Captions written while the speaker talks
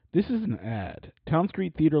This is an ad. Town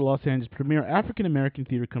Street Theater Los Angeles premier African American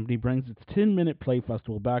theater company brings its 10-minute play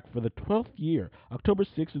festival back for the 12th year, October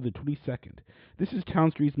 6th through the 22nd. This is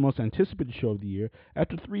Town Street's most anticipated show of the year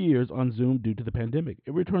after 3 years on Zoom due to the pandemic.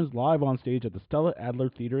 It returns live on stage at the Stella Adler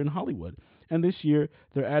Theater in Hollywood. And this year,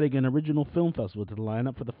 they're adding an original film festival to the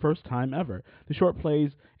lineup for the first time ever. The short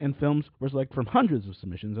plays and films were selected from hundreds of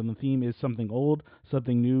submissions, and the theme is something old,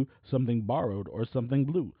 something new, something borrowed, or something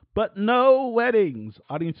blue. But no weddings!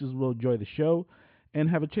 Audiences will enjoy the show and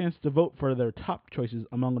have a chance to vote for their top choices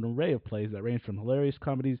among an array of plays that range from hilarious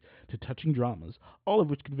comedies to touching dramas, all of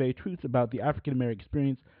which convey truths about the African American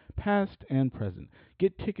experience, past and present.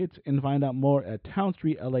 Get tickets and find out more at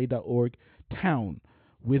townstreetla.org, town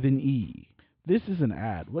with an E. This is an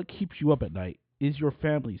ad. What keeps you up at night? Is your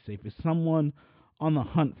family safe? Is someone on the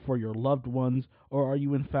hunt for your loved ones, or are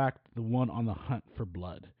you in fact the one on the hunt for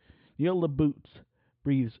blood? Neil LaBoots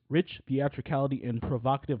breathes rich theatricality and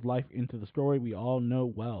provocative life into the story we all know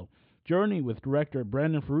well. Journey with director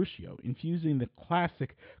Brandon Ferruccio, infusing the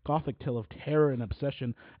classic Gothic tale of terror and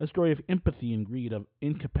obsession, a story of empathy and greed, of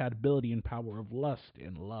incompatibility and power, of lust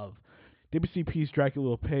and love. WCP's Dracula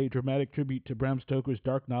will pay dramatic tribute to Bram Stoker's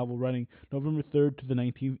dark novel running November 3rd to the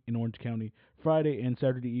 19th in Orange County, Friday and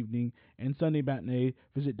Saturday evening, and Sunday matinee.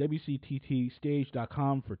 Visit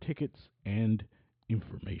WCTTstage.com for tickets and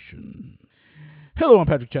information. Hello, I'm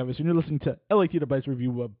Patrick Chavis, and you're listening to LA Theater Bites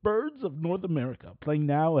review of Birds of North America, playing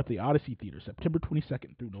now at the Odyssey Theater, September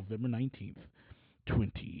 22nd through November 19th.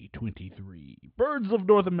 2023. Birds of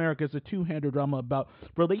North America is a two-hander drama about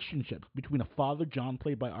relationships between a father, John,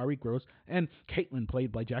 played by Ari Gross, and Caitlin,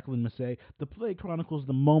 played by Jacqueline Massey. The play chronicles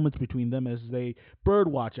the moments between them as they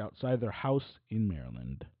birdwatch outside their house in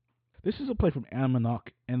Maryland. This is a play from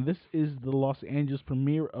Almanac, and this is the Los Angeles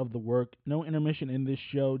premiere of the work. No intermission in this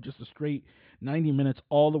show, just a straight 90 minutes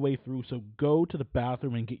all the way through, so go to the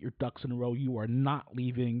bathroom and get your ducks in a row. You are not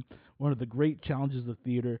leaving. One of the great challenges of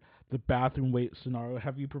theater, the bathroom wait scenario.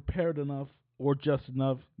 Have you prepared enough or just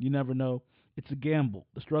enough? You never know. It's a gamble.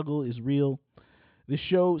 The struggle is real. This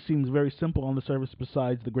show seems very simple on the surface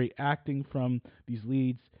besides the great acting from these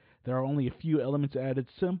leads. There are only a few elements added.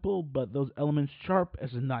 Simple, but those elements sharp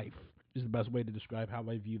as a knife is the best way to describe how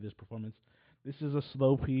I view this performance. This is a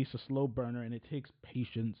slow piece, a slow burner, and it takes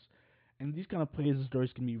patience. And these kind of plays and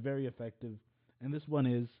stories can be very effective. And this one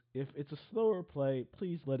is. If it's a slower play,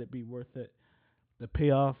 please let it be worth it. The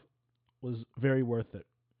payoff was very worth it.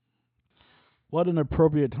 What an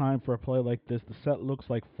appropriate time for a play like this. The set looks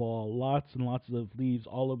like fall. Lots and lots of leaves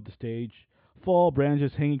all over the stage. Fall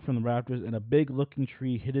branches hanging from the rafters and a big looking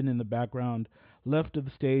tree hidden in the background. Left of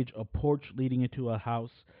the stage, a porch leading into a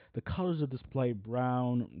house. The colors of this play,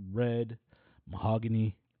 brown, red,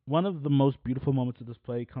 mahogany. One of the most beautiful moments of this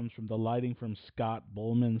play comes from the lighting from Scott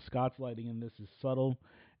Bowman. Scott's lighting in this is subtle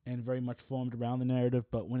and very much formed around the narrative,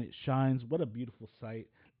 but when it shines, what a beautiful sight.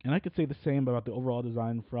 And I could say the same about the overall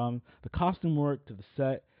design from the costume work to the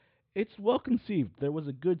set. It's well conceived. There was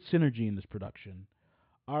a good synergy in this production.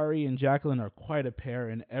 Ari and Jacqueline are quite a pair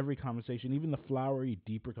in every conversation. Even the flowery,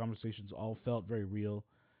 deeper conversations all felt very real.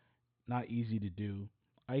 Not easy to do.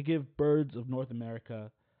 I give Birds of North America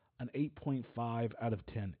an 8.5 out of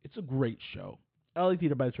 10. It's a great show. LA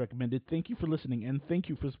Theater Bites recommended. Thank you for listening, and thank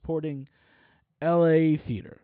you for supporting LA Theater.